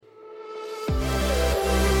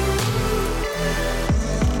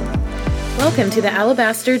Welcome to the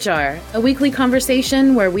Alabaster Jar, a weekly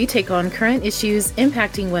conversation where we take on current issues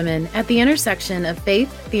impacting women at the intersection of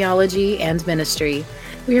faith, theology, and ministry.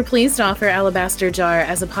 We are pleased to offer Alabaster Jar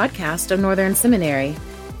as a podcast of Northern Seminary.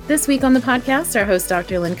 This week on the podcast, our host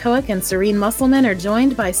Dr. Lynn Coack and Serene Musselman are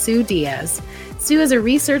joined by Sue Diaz. Sue is a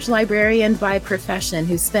research librarian by profession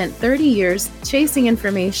who spent 30 years chasing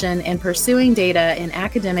information and pursuing data in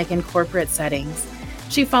academic and corporate settings.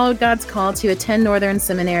 She followed God's call to attend Northern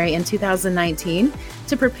Seminary in 2019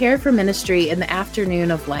 to prepare for ministry in the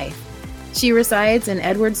afternoon of life. She resides in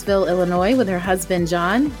Edwardsville, Illinois with her husband,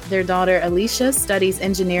 John. Their daughter, Alicia, studies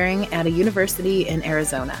engineering at a university in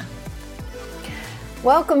Arizona.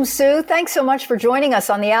 Welcome, Sue. Thanks so much for joining us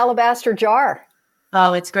on the Alabaster Jar.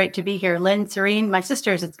 Oh, it's great to be here. Lynn, Serene, my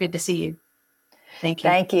sisters, it's good to see you. Thank you.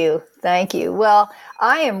 Thank you. Thank you. Well,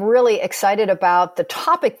 I am really excited about the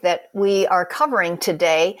topic that we are covering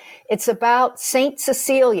today. It's about Saint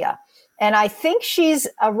Cecilia. And I think she's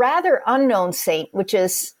a rather unknown saint, which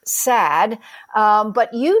is sad.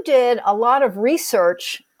 But you did a lot of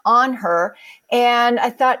research on her. And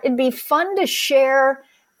I thought it'd be fun to share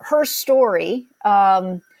her story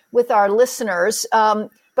with our listeners. So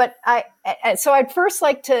I'd first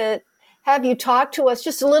like to have you talk to us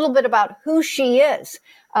just a little bit about who she is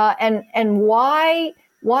and why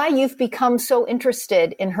you've become so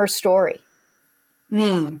interested in her story.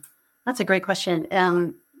 That's a great question.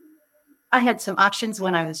 I had some options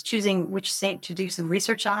when I was choosing which saint to do some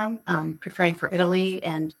research on, preparing for Italy.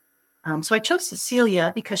 And so I chose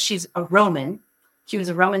Cecilia because she's a Roman. She was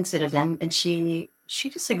a Roman citizen, and she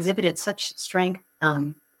just exhibited such strength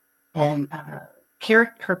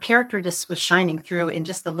her character just was shining through in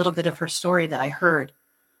just a little bit of her story that I heard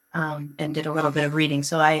and did a little bit of reading.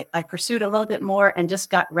 So I pursued a little bit more and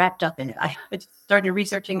just got wrapped up in it. I started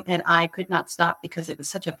researching and I could not stop because it was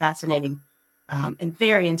such a fascinating and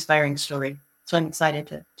very inspiring story. So I'm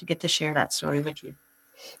excited to get to share that story with you.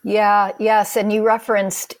 Yeah, yes. And you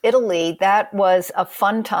referenced Italy. That was a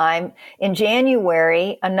fun time. In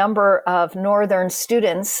January, a number of Northern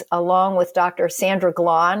students, along with Dr. Sandra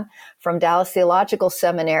Glahn from Dallas Theological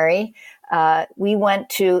Seminary, we went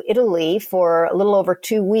to Italy for a little over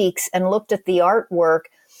 2 weeks and looked at the artwork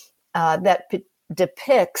that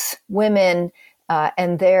depicts women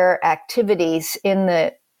and their activities in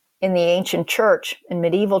the ancient church, in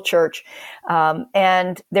medieval church.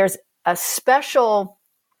 And there's a special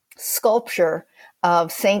sculpture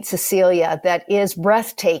of Saint Cecilia that is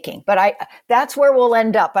breathtaking, but that's where we'll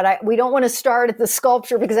end up. But we don't want to start at the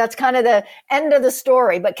sculpture because that's kind of the end of the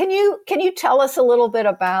story. But can you tell us a little bit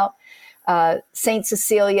about Saint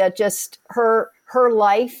Cecilia, just her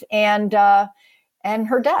life and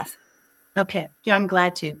her death? Okay, yeah, I'm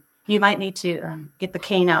glad to. You might need to get the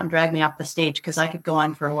cane out and drag me off the stage because I could go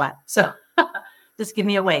on for a while. So just give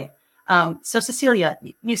me a way. So Cecilia,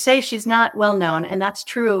 you say she's not well known, and that's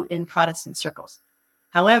true in Protestant circles.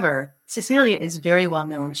 However, Cecilia is very well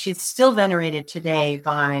known. She's still venerated today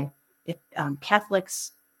by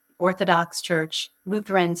Catholics, Orthodox Church,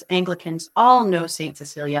 Lutherans, Anglicans, all know Saint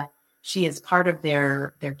Cecilia. She is part of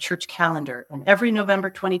their church calendar. And every November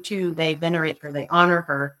 22, they venerate her, they honor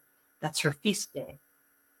her. That's her feast day.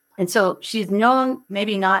 And so she's known,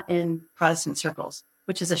 maybe not in Protestant circles,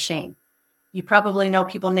 which is a shame. You probably know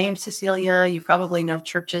people named Cecilia. You probably know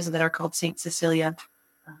churches that are called Saint Cecilia.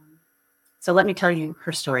 So let me tell you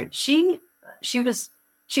her story. She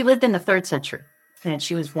lived in the 3rd century, and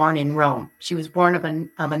she was born in Rome. She was born of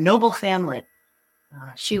a noble family.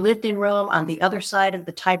 She lived in Rome on the other side of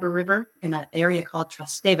the Tiber River in an area called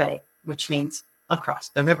Trastevere, which means across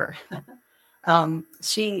the river.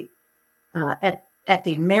 She at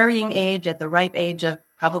the marrying age, at the ripe age of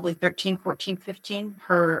probably 13, 14, 15,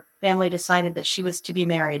 her family decided that she was to be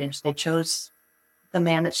married, and they chose the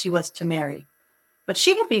man that she was to marry. But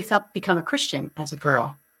she had become a Christian as a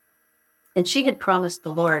girl, and she had promised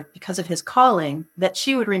the Lord, because of his calling, that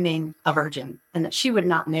she would remain a virgin and that she would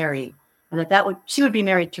not marry, and she would be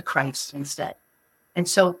married to Christ instead. And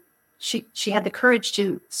so she had the courage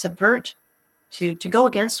to subvert, to go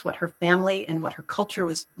against what her family and what her culture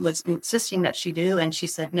was insisting that she do, and she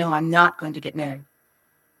said, "No, I'm not going to get married."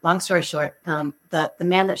 Long story short, the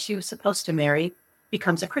man that she was supposed to marry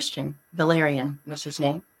becomes a Christian. Valerian was his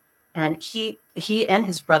name. And he and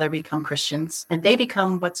his brother become Christians, and they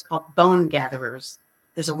become what's called bone gatherers.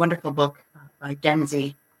 There's a wonderful book by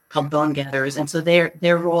Denzi called Bone Gatherers. And so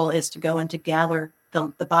their role is to go and to gather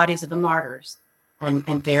the bodies of the martyrs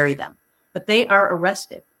and bury them. But they are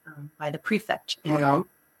arrested by the prefect in Rome,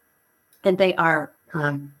 and they are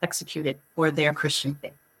executed for their Christian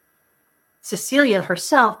faith. Cecilia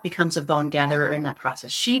herself becomes a bone gatherer in that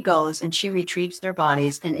process. She goes and she retrieves their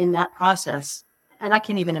bodies. And in that process, and I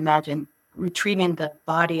can't even imagine retrieving the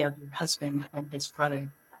body of your husband and his brother.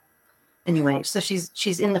 Anyway, so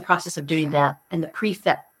she's in the process of doing that. And the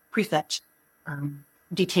prefect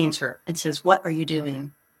detains her and says, "What are you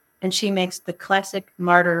doing?" And she makes the classic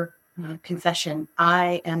martyr confession,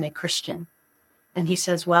 "I am a Christian." And he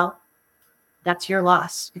says, "Well, that's your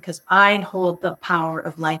loss, because I hold the power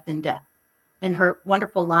of life and death." And her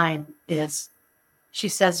wonderful line is, she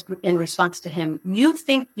says in response to him, "You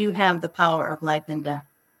think you have the power of life and death,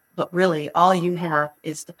 but really all you have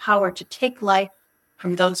is the power to take life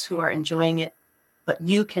from those who are enjoying it, but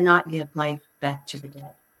you cannot give life back to the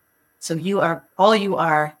dead. So all you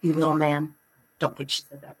are, you little man," don't think she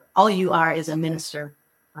said that, but all you are is a minister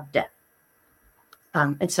of death.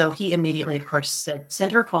 And so he immediately, of course, said,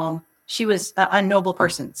 "Send her home." She was a noble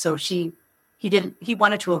person, so he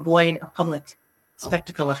wanted to avoid a public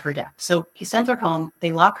spectacle of her death. So he sent her home.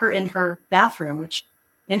 They lock her in her bathroom, which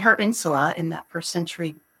in her insula, in that first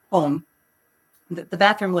century home, the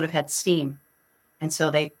bathroom would have had steam. And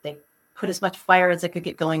so they put as much fire as they could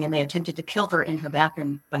get going, and they attempted to kill her in her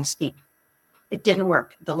bathroom by steam. It didn't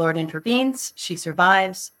work. The Lord intervenes. She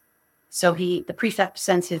survives. So the prefect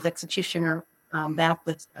sends his executioner back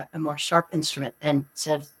with a more sharp instrument and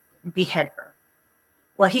says, "Behead her."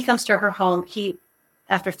 Well, he comes to her home.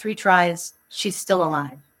 After 3 tries, she's still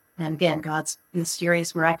alive. And again, God's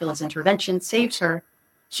mysterious, miraculous intervention saves her.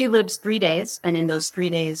 She lives 3 days. And in those 3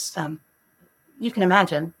 days, you can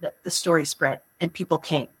imagine that the story spread, and people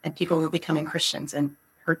came, and people were becoming Christians. And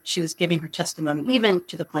she was giving her testimony, even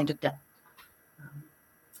to the point of death.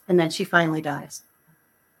 And then she finally dies.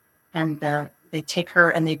 And they take her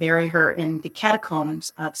and they bury her in the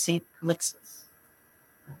catacombs of St. Calixtus,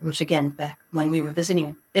 which again, back when we were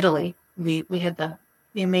visiting Italy, we had the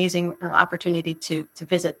amazing opportunity to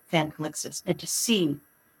visit St. Calixtus and to see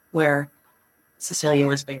where Cecilia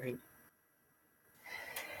was buried.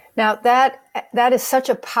 Now that is such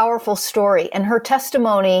a powerful story, and her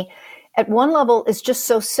testimony at one level is just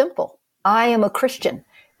so simple. I am a Christian.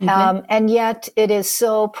 Mm-hmm. And yet it is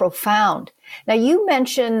so profound. Now, you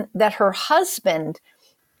mentioned that her husband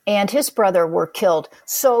and his brother were killed.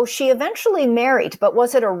 So she eventually married, but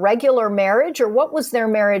was it a regular marriage, or what was their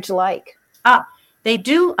marriage like? They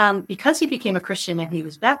do, because he became a Christian and he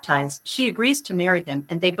was baptized, she agrees to marry him,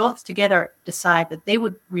 and they both together decide that they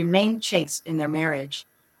would remain chaste in their marriage,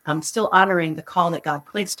 still honoring the call that God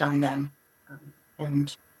placed on them.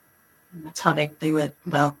 And that's how they would,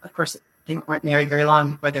 well, of course, they weren't married very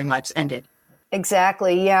long before their lives ended.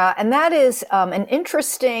 Exactly, yeah. And that is an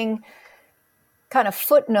interesting kind of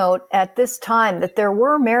footnote at this time, that there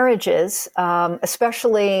were marriages,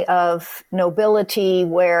 especially of nobility,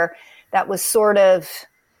 where that was sort of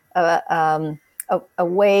a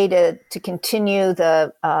way to continue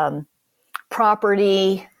the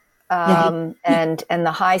property and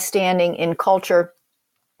the high standing in culture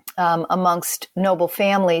amongst noble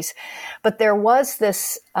families. But there was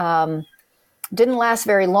this, didn't last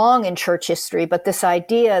very long in church history, but this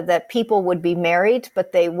idea that people would be married,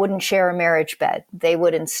 but they wouldn't share a marriage bed. They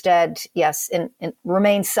would instead,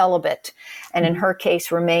 remain celibate, and in her case,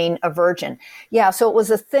 remain a virgin. Yeah, so it was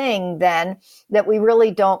a thing then that we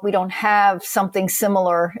don't have something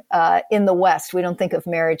similar in the West. We don't think of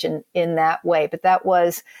marriage in that way, but that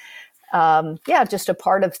was just a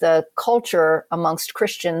part of the culture amongst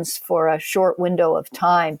Christians for a short window of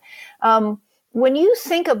time. When you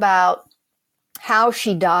think about how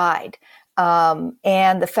she died,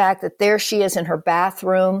 and the fact that there she is in her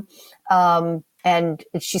bathroom, and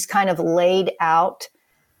she's kind of laid out,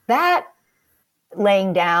 that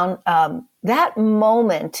laying down, that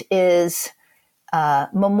moment is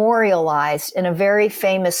memorialized in a very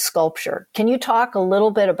famous sculpture. Can you talk a little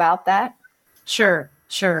bit about that? Sure.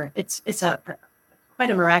 It's quite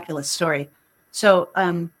a miraculous story. So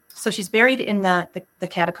she's buried in the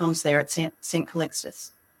catacombs there at St.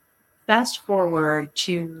 Calixtus. Fast forward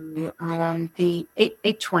to the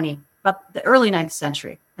 820, about the early 9th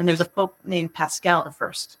century, and there's a pope named Pascal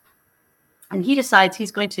I. And he decides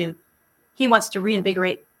he wants to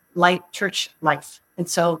reinvigorate church life. And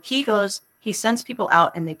so he sends people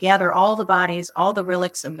out, and they gather all the bodies, all the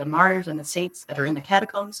relics of the martyrs and the saints that are in the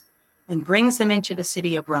catacombs, and brings them into the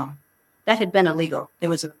city of Rome. That had been illegal. There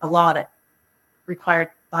was a law that required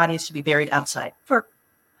bodies to be buried outside for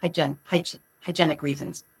hygienic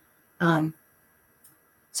reasons.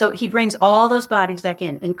 So he brings all those bodies back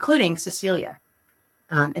in, including Cecilia.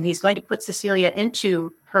 And he's going to put Cecilia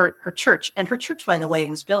into her church. And her church, by the way,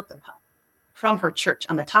 was built from her church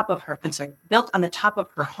built on the top of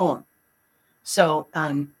her home. So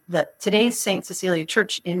today's St. Cecilia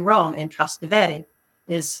Church in Rome, in Trastevere,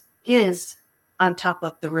 is on top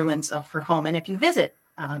of the ruins of her home. And if you visit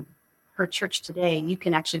her church today, you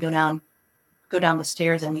can actually go down the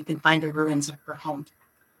stairs and you can find the ruins of her home.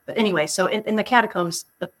 But anyway, so in the catacombs,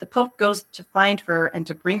 the Pope goes to find her and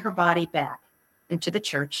to bring her body back into the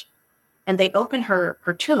church. And they open her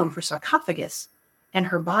tomb, her sarcophagus, and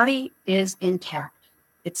her body is intact.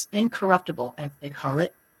 It's incorruptible, as they call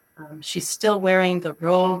it. She's still wearing the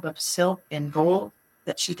robe of silk and gold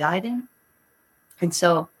that she died in. And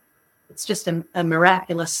so it's just a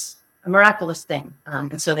miraculous thing.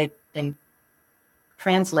 And so they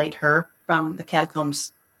translate her from the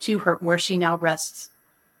catacombs to her, where she now rests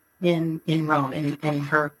in Rome, in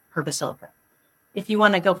her basilica. If you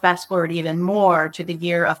want to go fast forward even more to the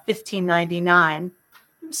year of 1599,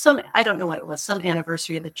 I don't know what it was, some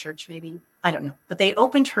anniversary of the church, maybe, I don't know. But they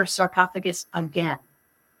opened her sarcophagus again.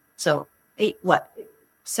 So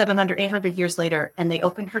 700, 800 years later, and they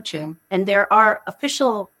opened her tomb. And there are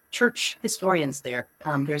official church historians there.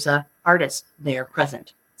 There's an artist there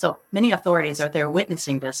present. So many authorities are there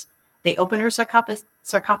witnessing this. They open her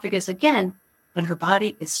sarcophagus again, and her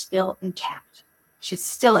body is still intact. She's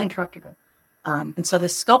still incorruptible. And so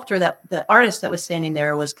the artist that was standing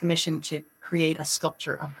there was commissioned to create a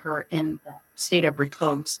sculpture of her in the state of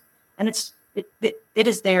repose. And it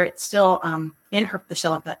is there. It's still in her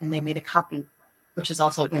basilica, and they made a copy, which is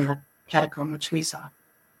also in the catacomb, which we saw.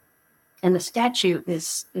 And the statue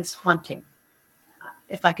is haunting.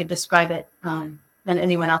 If I could describe it, and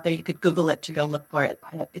anyone out there, you could Google it to go look for it.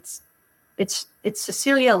 It's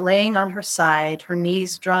Cecilia laying on her side, her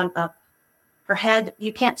knees drawn up, her head.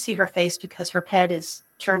 You can't see her face because her head is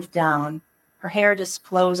turned down. Her hair just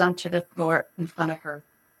flows onto the floor in front of her.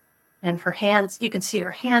 And her hands, you can see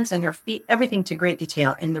her hands and her feet, everything to great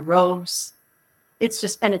detail in the robes.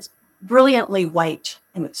 It's brilliantly white.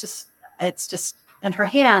 And and her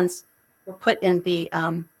hands were put in the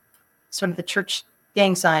sort of the church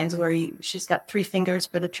gang signs where she's got 3 fingers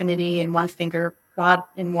for the Trinity and 1 finger, God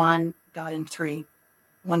in 1, God in 3,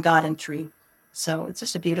 1 God in 3. So it's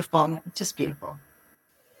just beautiful.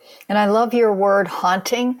 And I love your word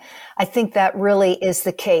haunting. I think that really is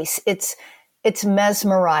the case. It's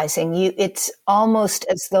mesmerizing. It's almost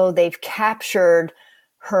as though they've captured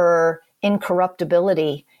her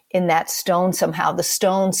incorruptibility in that stone somehow. The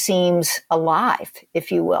stone seems alive,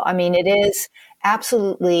 if you will. I mean, it is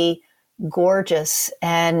absolutely gorgeous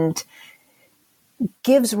and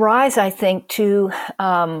gives rise, I think, to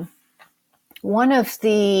one of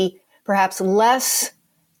the perhaps less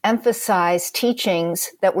emphasized teachings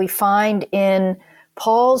that we find in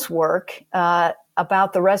Paul's work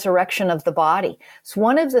about the resurrection of the body. It's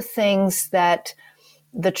one of the things that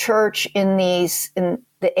the church in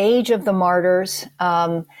the age of the martyrs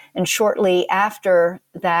and shortly after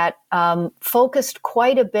that focused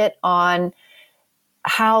quite a bit on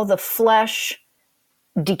how the flesh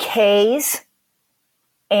decays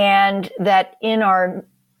and that in our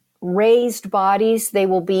raised bodies, they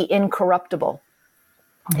will be incorruptible.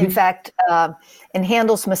 Mm-hmm. In fact, in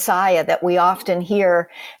Handel's Messiah that we often hear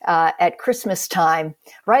at Christmas time,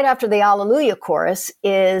 right after the Alleluia chorus,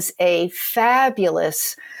 is a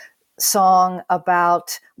fabulous song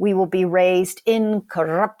about we will be raised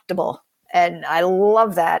incorruptible. And I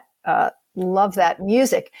love that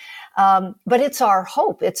music. But it's our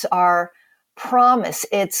hope. It's our promise.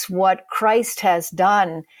 It's what Christ has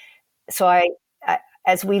done. So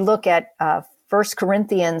as we look at 1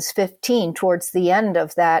 Corinthians 15, towards the end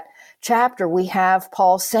of that chapter, we have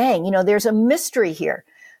Paul saying, there's a mystery here,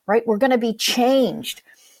 right? We're going to be changed.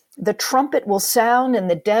 The trumpet will sound and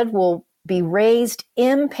the dead will be raised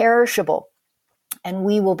imperishable, and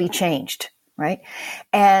we will be changed, right?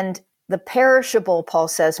 And the perishable, Paul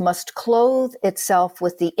says, must clothe itself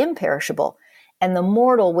with the imperishable, and the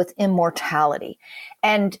mortal with immortality.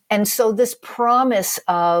 And so this promise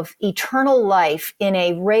of eternal life in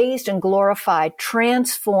a raised and glorified,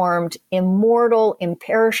 transformed, immortal,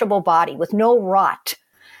 imperishable body with no rot,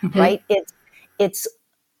 mm-hmm. right?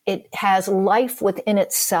 It has life within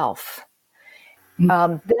itself.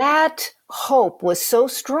 Mm-hmm. That hope was so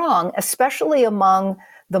strong, especially among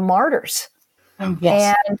the martyrs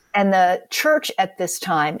yes. and the church at this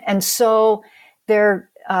time. And so there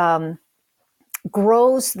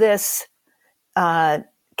grows this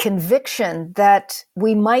conviction that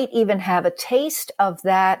we might even have a taste of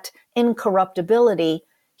that incorruptibility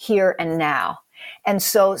here and now. And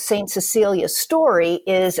so St. Cecilia's story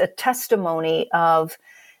is a testimony of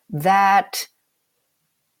that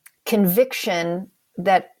conviction,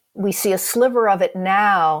 that we see a sliver of it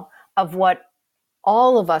now, of what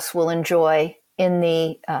all of us will enjoy in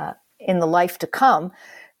the in the life to come,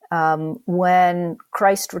 when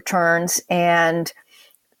Christ returns and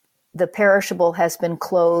the perishable has been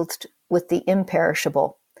clothed with the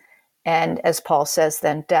imperishable. And as Paul says,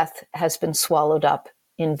 then death has been swallowed up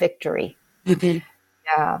in victory. Mm-hmm.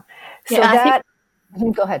 Yeah. So Yeah,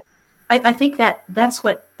 go ahead. I think that's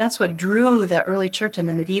what drew the early church and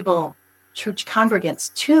the medieval church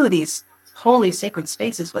congregants to these holy sacred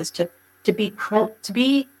spaces, was to be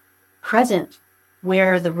present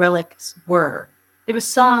where the relics were. It was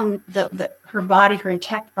sung that her body, her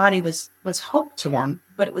intact body, was hope to them,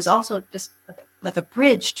 but it was also just like a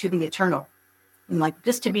bridge to the eternal, and like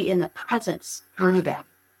just to be in the presence through them.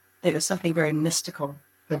 There was something very mystical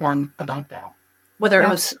for them about that. Whether it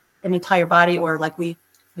was an entire body, or like we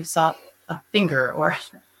saw a finger, or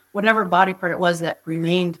whatever body part it was that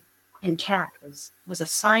remained intact, was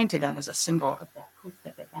assigned to them as a symbol of that hope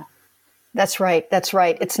that they had. That's right. That's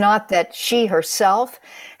right. It's not that she herself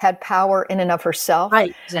had power in and of herself,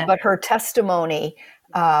 right? Exactly. But her testimony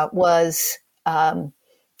was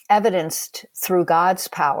evidenced through God's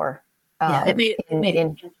power.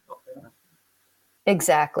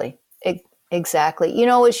 Exactly. Exactly. You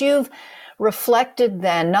know, as you've reflected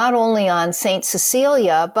then, not only on Saint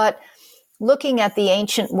Cecilia, but looking at the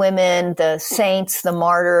ancient women, the saints, the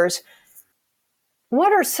martyrs,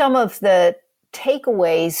 what are some of the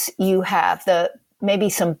takeaways you have, maybe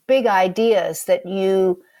some big ideas that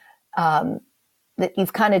you've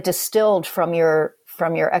kind of distilled from your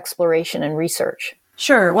exploration and research?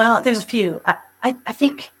 Sure. Well, there's a few. I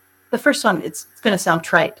think the first one, it's going to sound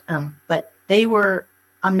trite, but they were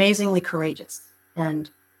amazingly courageous, and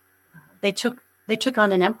they took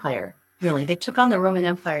on an empire. Really, they took on the Roman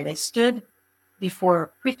Empire. They stood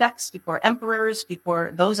before prefects, before emperors,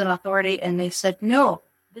 before those in authority, and they said, "No,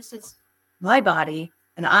 this is my body,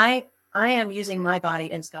 and I am using my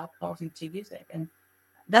body, and God calls me to use it." And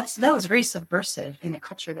that was very subversive in a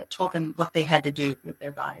culture that told them what they had to do with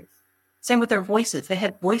their bodies. Same with their voices. They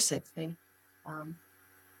had voices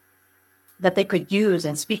that they could use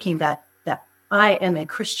in speaking that I am a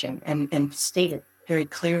Christian, and state it very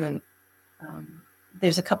clearly.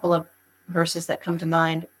 There's a couple of verses that come to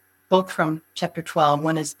mind, both from chapter 12.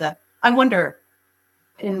 One is I wonder,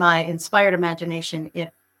 in my inspired imagination,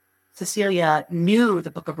 if Cecilia knew the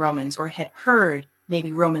book of Romans, or had heard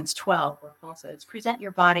maybe Romans 12, where Paul says, "Present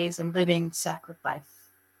your bodies a living sacrifice,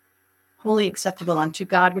 wholly acceptable unto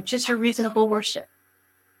God, which is your reasonable worship."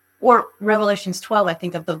 Or Revelations 12, I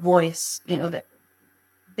think of the voice, that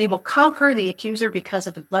they will conquer the accuser because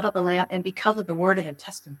of the blood of the Lamb and because of the word of their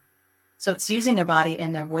testimony. So it's using their body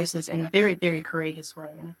and their voices in a very, very courageous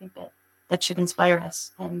way. And I think that should inspire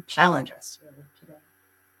us and challenge us really today.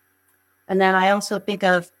 And then I also think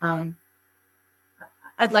of,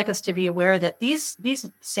 I'd like us to be aware that these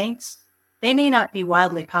saints, they may not be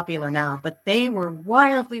wildly popular now, but they were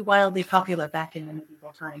wildly, wildly popular back in the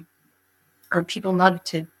medieval time. Or people loved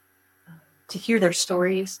to hear their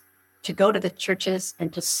stories, to go to the churches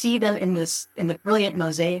and to see them in the brilliant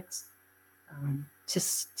mosaics.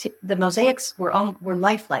 The mosaics were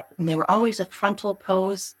lifelike, and they were always a frontal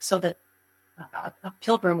pose, so that a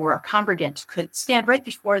pilgrim or a congregant could stand right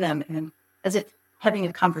before them and as if having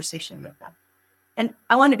a conversation with them. And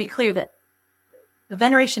I want to be clear that the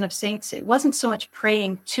veneration of saints, it wasn't so much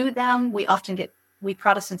praying to them. We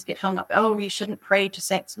Protestants get hung up, we shouldn't pray to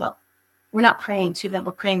saints. Well, we're not praying to them,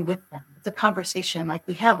 we're praying with them. It's a conversation like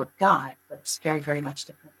we have with God, but it's very, very much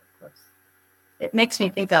different, of course. It makes me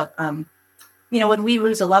think of, when we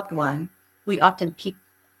lose a loved one, we often keep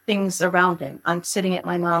things around him. I'm sitting at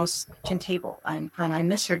my mom's kitchen table, and I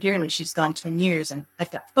miss her dearly. She's gone 10 years, and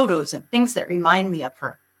I've got photos and things that remind me of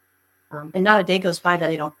her. And not a day goes by that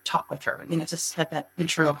I don't talk with her, just have that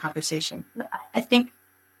internal conversation. I think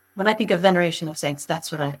when I think of veneration of saints,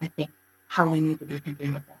 that's what I think how we need to be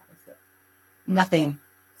thinking of that. Nothing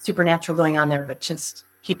supernatural going on there, but just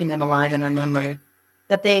keeping them alive in our memory.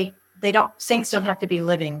 That saints don't have to be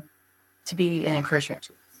living to be an encouragement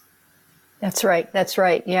to us. That's right. That's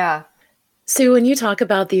right. Yeah. Sue, when you talk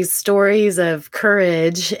about these stories of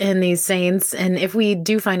courage in these saints, and if we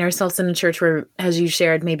do find ourselves in a church where, as you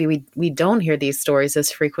shared, maybe we don't hear these stories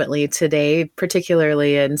as frequently today,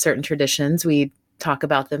 particularly in certain traditions, we talk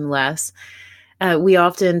about them less. We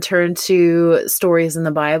often turn to stories in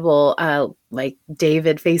the Bible, like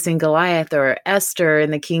David facing Goliath or Esther in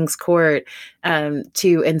the king's court,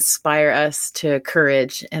 to inspire us to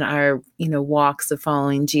courage in our, walks of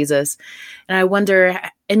following Jesus. And I wonder,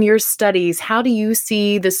 in your studies, how do you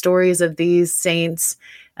see the stories of these saints,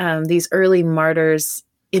 these early martyrs,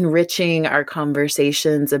 enriching our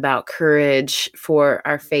conversations about courage for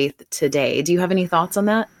our faith today? Do you have any thoughts on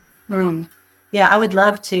that? Yeah, I would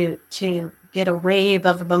love to get a wave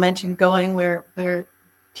of momentum going where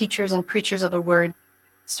teachers and preachers of the word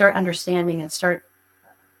start understanding and start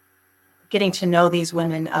getting to know these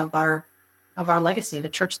women of our legacy, the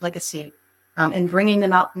church legacy, and bringing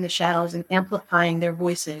them out from the shadows and amplifying their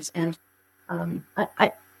voices. And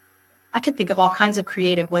I can think of all kinds of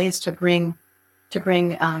creative ways to bring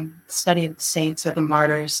study of the saints or the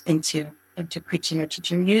martyrs into preaching or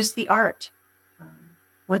teaching. Use the art.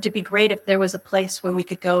 Wouldn't it be great if there was a place where we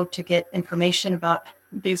could go to get information about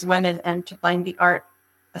these women and to find the art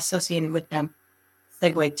associated with them?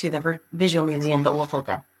 Segue to the visual museum, but we'll hold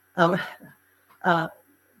that.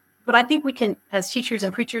 But I think we can, as teachers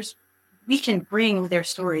and preachers, we can bring their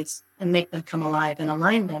stories and make them come alive and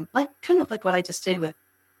align them, kind of like what I just did with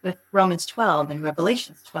Romans 12 and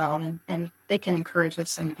Revelations 12, and they can encourage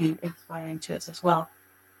us and be inspiring to us as well.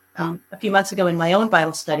 A few months ago in my own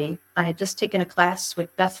Bible study, I had just taken a class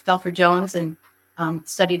with Beth Felfer-Jones and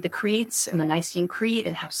studied the creeds and the Nicene Creed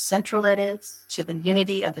and how central that is to the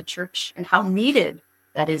unity of the church and how needed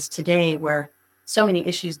that is today, where so many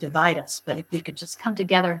issues divide us. But if we could just come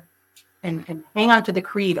together and hang on to the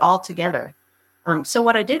creed all together. So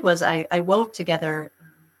what I did was I wove together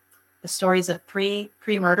the stories of three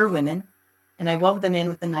pre-murder women, and I wove them in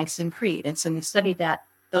with the Nicene Creed. And so we studied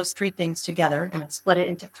those three things together, and I split it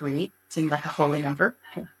into three. It seemed like a holy number.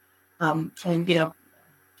 And,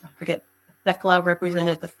 I forget, Thecla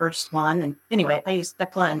represented the first one. And anyway, I used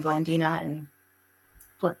Thecla and Blandina and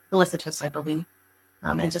Felicitas, I believe,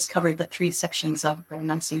 and just covered the three sections of the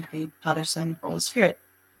Nicene Creed, Father, Son, Holy Spirit.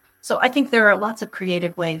 So I think there are lots of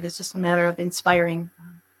creative ways. It's just a matter of inspiring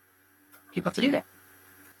people to do that.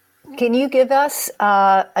 Can you give us,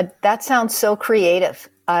 that sounds so creative.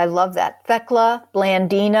 I love that. Thecla,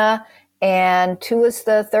 Blandina, and who was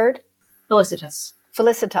the third? Felicitas.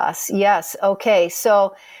 Felicitas, yes. Okay,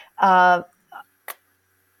 so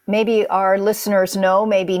maybe our listeners know,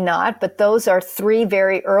 maybe not, but those are three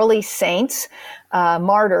very early saints,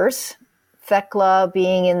 martyrs. Thecla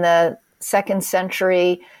being in the 2nd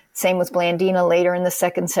century, same with Blandina later in the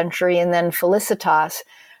 2nd century, and then Felicitas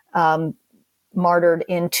martyred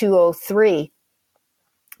in 203.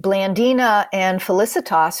 Blandina and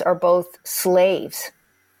Felicitas are both slaves.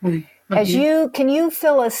 Mm-hmm. Can you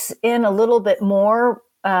fill us in a little bit more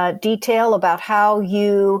detail about how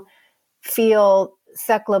you feel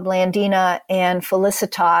Thecla, Blandina, and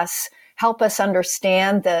Felicitas help us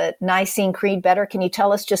understand the Nicene Creed better? Can you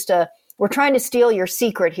tell us we're trying to steal your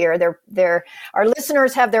secret here. Our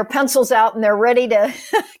listeners have their pencils out and they're ready to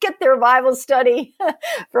get their Bible study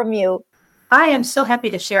from you. I am so happy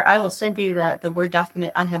to share. I will send you the Word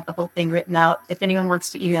document. I have the whole thing written out. If anyone wants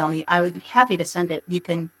to email me, I would be happy to send it. You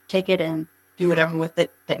can take it and do whatever with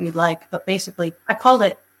it that you'd like. But basically, I called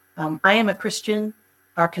it, I am a Christian,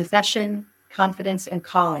 our confession, confidence, and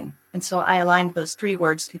calling. And so I aligned those three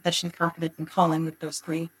words, confession, confidence, and calling, with those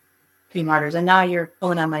three martyrs. And now you're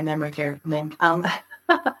pulling on my memory here, Ming.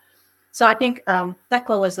 So I think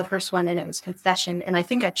Thecla was the first one, and it was confession. And I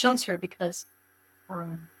think I chose her because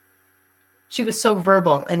she was so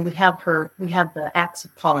verbal, and we have the Acts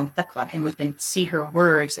of Paul and Thecla, and we can see her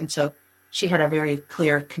words. And so she had a very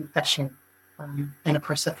clear confession. And of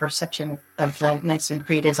course, the first section of the Nicene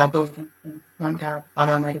Creed is, I believe in one God,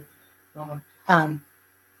 Father Almighty.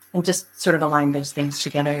 And just sort of align those things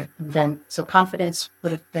together. And then, so confidence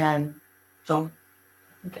would have been, I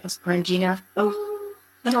think it was Blandina.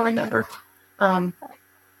 I don't remember.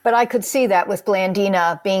 But I could see that with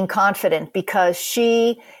Blandina being confident, because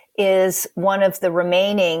she is one of the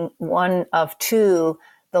remaining, one of two,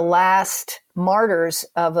 the last martyrs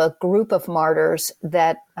of a group of martyrs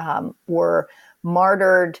that were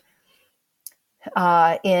martyred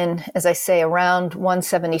in, as I say, around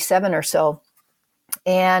 177 or so.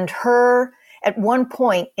 And her, at one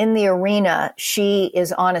point in the arena, she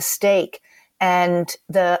is on a stake, and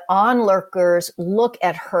the onlookers look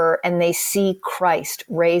at her and they see Christ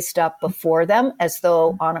raised up before them as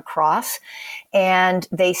though on a cross, and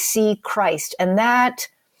they see Christ. And that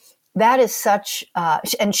is such,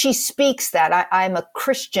 and she speaks that, I'm a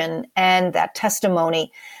Christian, and that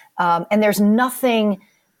testimony. And there's nothing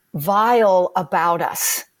vile about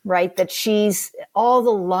us, right? That she's, all the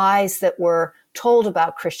lies that were told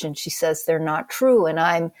about Christians, she says they're not true. And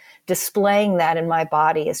I'm displaying that in my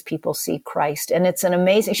body as people see Christ. And it's an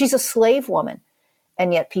amazing, she's a slave woman,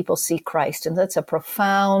 and yet people see Christ. And that's a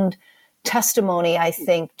profound testimony, I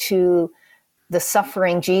think, to the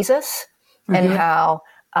suffering Jesus, mm-hmm. and how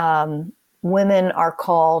women are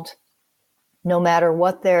called, no matter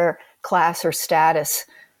what their class or status,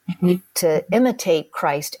 mm-hmm. to imitate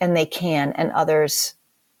Christ, and they can, and others,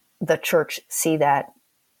 the church, see that.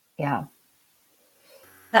 Yeah.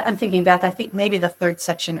 I'm thinking back, I think maybe the third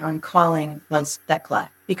section on calling was Thecla,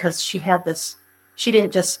 because she had this, she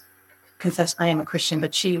didn't just confess, I am a Christian,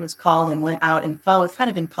 but she was called and went out and followed kind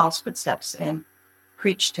of in Paul's footsteps and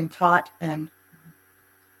preached and taught and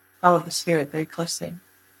followed the Spirit very closely.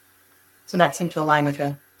 So that seemed to align with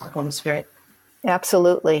the Holy Spirit.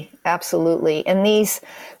 Absolutely, absolutely. And these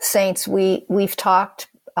saints, we've talked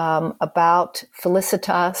about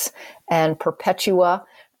Felicitas and Perpetua,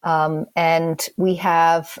 and we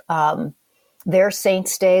have their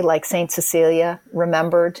saints' day, like Saint Cecilia,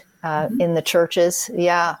 remembered in the churches.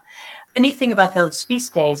 Yeah. The neat thing about those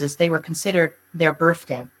feast days is they were considered their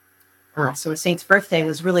birthday. So a saint's birthday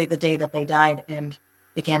was really the day that they died and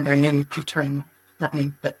began their new return, not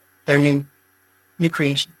new, but their new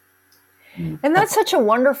creation. And that's such a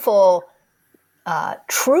wonderful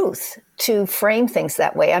truth to frame things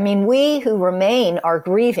that way. I mean, we who remain are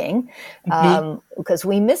grieving because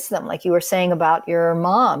we miss them, like you were saying about your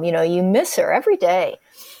mom. You know, you miss her every day.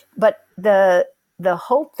 But the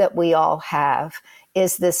hope that we all have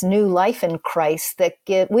is this new life in Christ that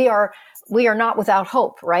we are not without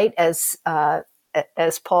hope, right? As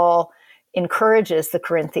Paul encourages the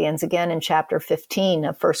Corinthians again in chapter 15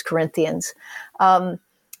 of 1 Corinthians.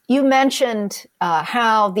 You mentioned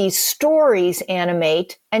how these stories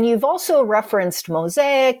animate, and you've also referenced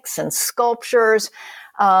mosaics and sculptures.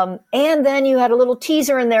 And then you had a little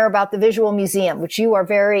teaser in there about the visual museum, which you are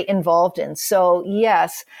very involved in. So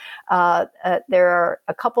yes, there are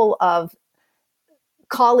a couple of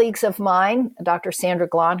colleagues of mine, Dr. Sandra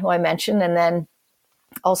Glahn, who I mentioned, and then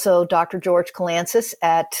also Dr. George Kalantzis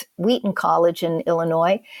at Wheaton College in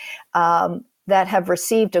Illinois, that have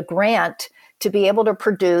received a grant to be able to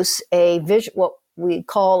produce what we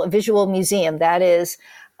call a visual museum. That is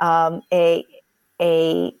a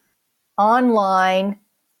online,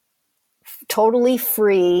 totally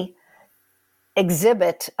free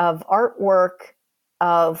exhibit of artwork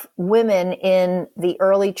of women in the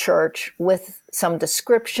early church with some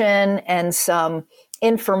description and some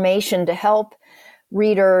information to help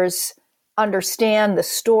readers understand the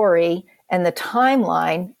story and the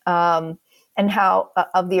timeline and how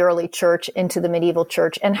of the early church into the medieval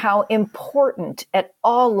church, and how important at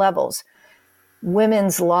all levels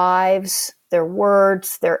women's lives, their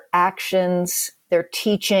words, their actions, their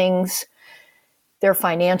teachings, their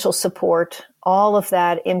financial support, all of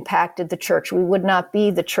that impacted the church. We would not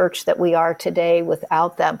be the church that we are today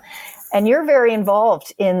without them. And you're very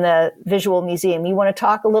involved in the Visual Museum. You want to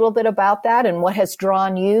talk a little bit about that and what has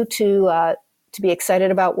drawn you to be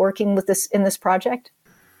excited about working with this in this project?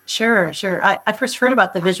 Sure. I first heard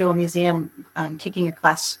about the Visual Museum taking a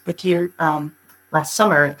class with you last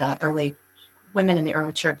summer, the early women in the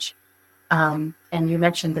early church. And you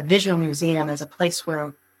mentioned the Visual Museum as a place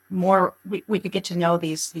where we could get to know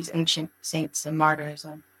these ancient saints and martyrs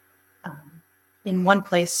in one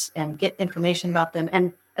place and get information about them.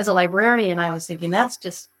 And as a librarian, I was thinking, that's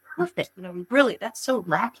just perfect. You know, really, that's so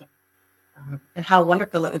lacking. And how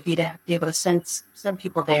wonderful it would be to be able to send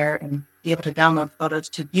people there and be able to download photos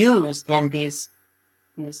to use in these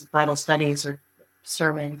Bible studies or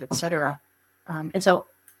sermons, etc. And so,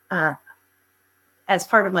 as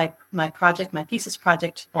part of my project, my thesis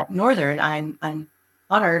project at Northern, I'm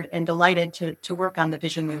honored and delighted to work on the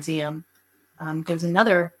Vision Museum. There's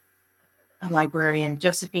another librarian,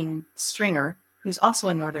 Josephine Stringer, who's also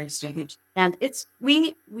a Northern student. And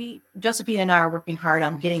Josephine and I are working hard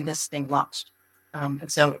on getting this thing launched.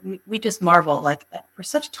 And so we just marvel, like, for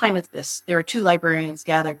such a time as this, there are two librarians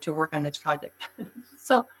gathered to work on this project.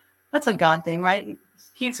 So that's a God thing, right?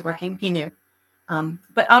 He's working, he knew.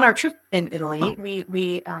 But on our trip in Italy,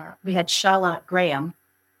 we had Shala Graham,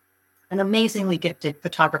 an amazingly gifted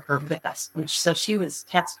photographer with us. So she was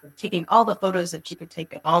tasked with taking all the photos that she could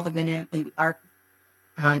take of all the women in the art.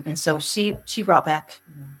 And so she brought back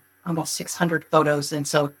almost 600 photos. And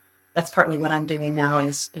so that's partly what I'm doing now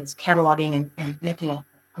is cataloging and making a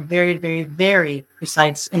very, very, very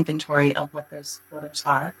precise inventory of what those photos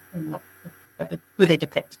are and who they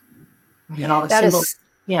depict. And all the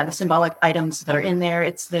the symbolic items that are in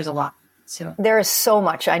there. There's a lot. So there is so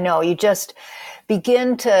much. I know. You just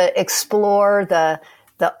begin to explore the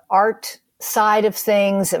art side of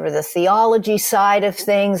things, or the theology side of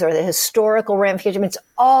things, or the historical ramifications.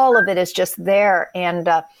 All of it is just there, and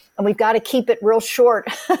we've got to keep it real short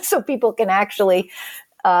so people can actually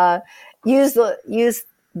use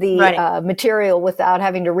the right. Material without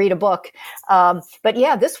having to read a book. But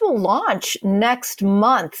yeah, this will launch next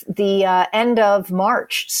month, the end of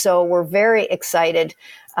March. So we're very excited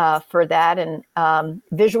for that, and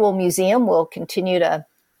Visual Museum will continue to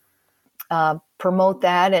promote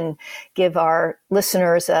that and give our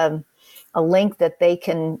listeners a a link that they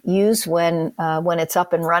can use when it's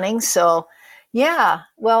up and running. So, yeah.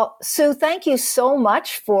 Well, Sue, thank you so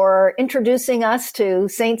much for introducing us to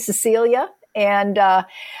Saint Cecilia. And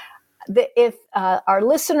if our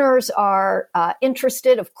listeners are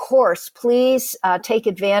interested, of course, please take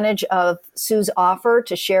advantage of Sue's offer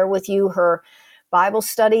to share with you her Bible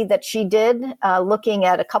study that she did, looking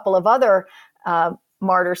at a couple of other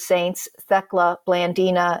martyr saints, Thecla,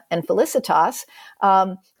 Blandina, and Felicitas.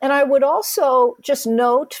 And I would also just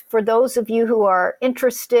note, for those of you who are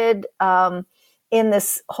interested in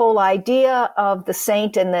this whole idea of the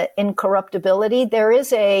saint and the incorruptibility, there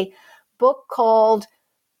is a book called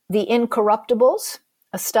The Incorruptibles,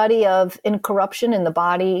 a study of incorruption in the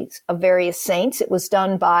bodies of various saints. It was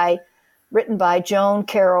written by Joan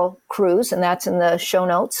Carroll Cruz, and that's in the show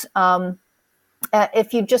notes.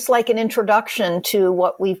 If you'd just like an introduction to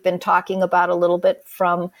what we've been talking about a little bit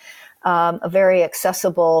from a very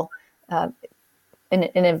accessible, in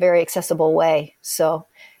a very accessible way. So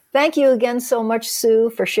thank you again so much, Sue,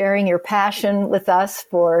 for sharing your passion with us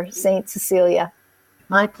for Saint Cecilia.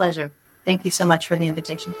 My pleasure. Thank you so much for the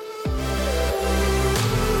invitation.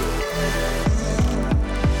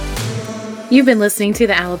 You've been listening to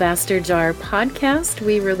the Alabaster Jar podcast.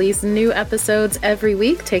 We release new episodes every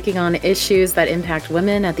week, taking on issues that impact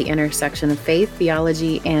women at the intersection of faith,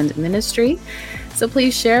 theology, and ministry. So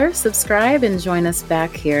please share, subscribe, and join us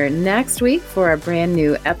back here next week for a brand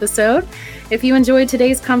new episode. If you enjoyed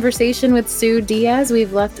today's conversation with Sue Diaz,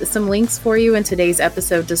 we've left some links for you in today's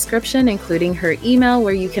episode description, including her email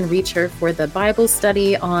where you can reach her for the Bible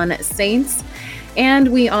study on saints.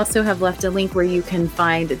 And we also have left a link where you can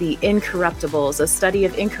find The Incorruptibles, a study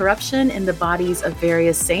of incorruption in the bodies of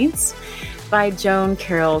various saints by Joan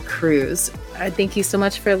Carroll Cruz. Thank you so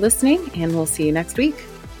much for listening, and we'll see you next week.